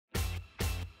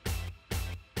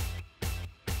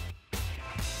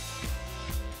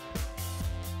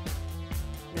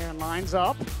Sinclair lines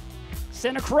up,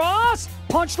 sent across,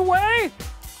 punched away,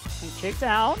 and kicked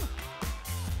out.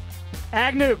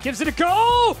 Agnew gives it a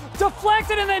go,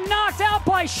 deflected and then knocked out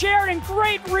by Sheridan.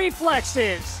 Great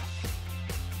reflexes.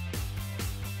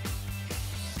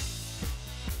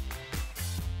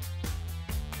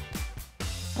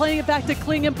 Playing it back to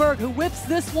Klingenberg, who whips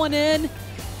this one in.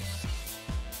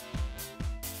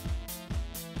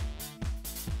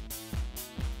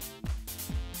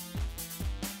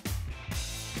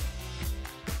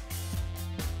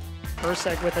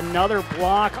 Erceg with another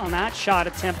block on that shot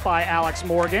attempt by Alex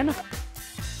Morgan.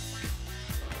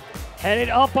 Headed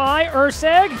up by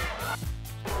Erceg.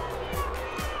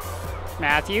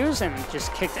 Matthews, and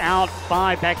just kicked out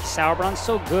by Becky Sauerbrunn.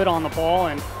 So good on the ball,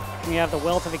 and we have the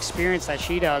wealth of experience that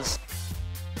she does.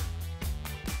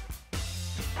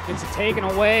 Gets it taken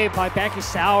away by Becky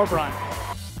Sauerbrunn.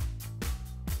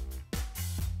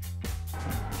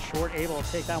 Short able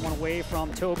to take that one away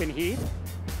from Tobin Heath.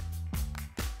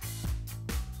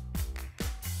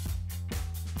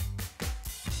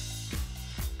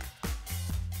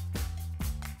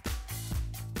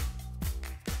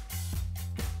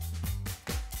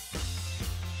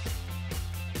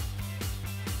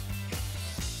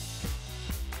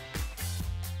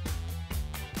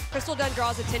 Dunn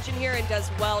draws attention here and does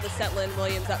well to set Lynn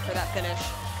Williams up for that finish.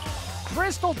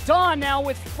 Dunn now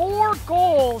with 4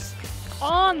 goals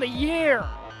on the year.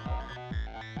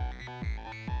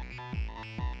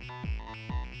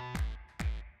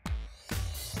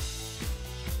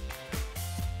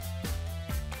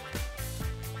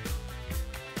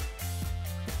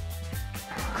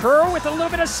 Kerr with a little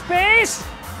bit of space.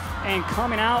 And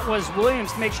coming out was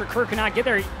Williams to make sure Kerr could not get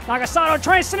there. Nagasato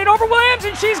trying to send it over Williams,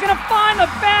 and she's going to find the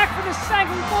back for the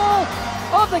second goal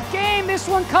of the game. This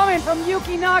one coming from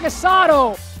Yuki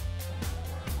Nagasato.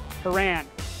 Haran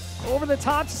over the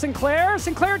top to Sinclair.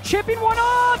 Sinclair chipping one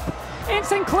up, and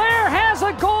Sinclair has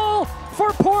a goal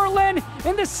for Portland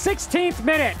in the 16th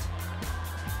minute.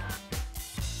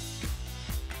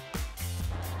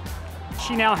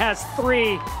 She now has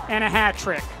 3 and a hat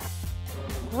trick.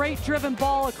 Great driven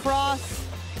ball across.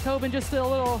 Tobin just a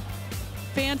little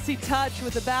fancy touch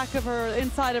with the back of her,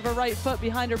 inside of her right foot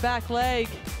behind her back leg.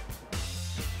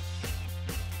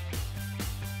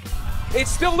 It's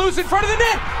still loose in front of the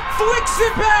net. Flicks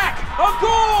it back. A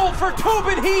goal for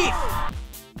Tobin Heath.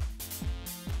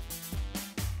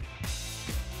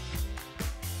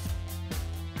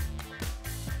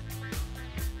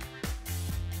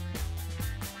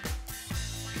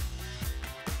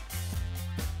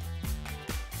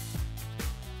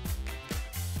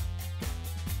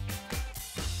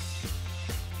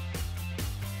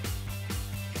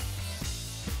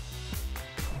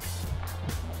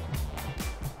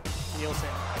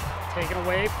 Taken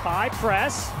away by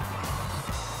Press.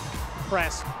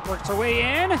 Press works her way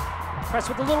in. Press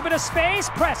with a little bit of space.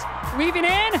 Press weaving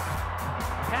in.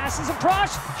 Passes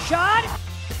across. Shot.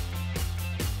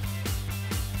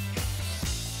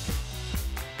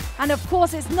 And of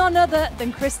course, it's none other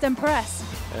than Christen Press.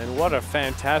 And what a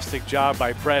fantastic job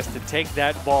by Press to take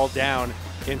that ball down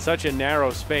in such a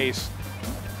narrow space.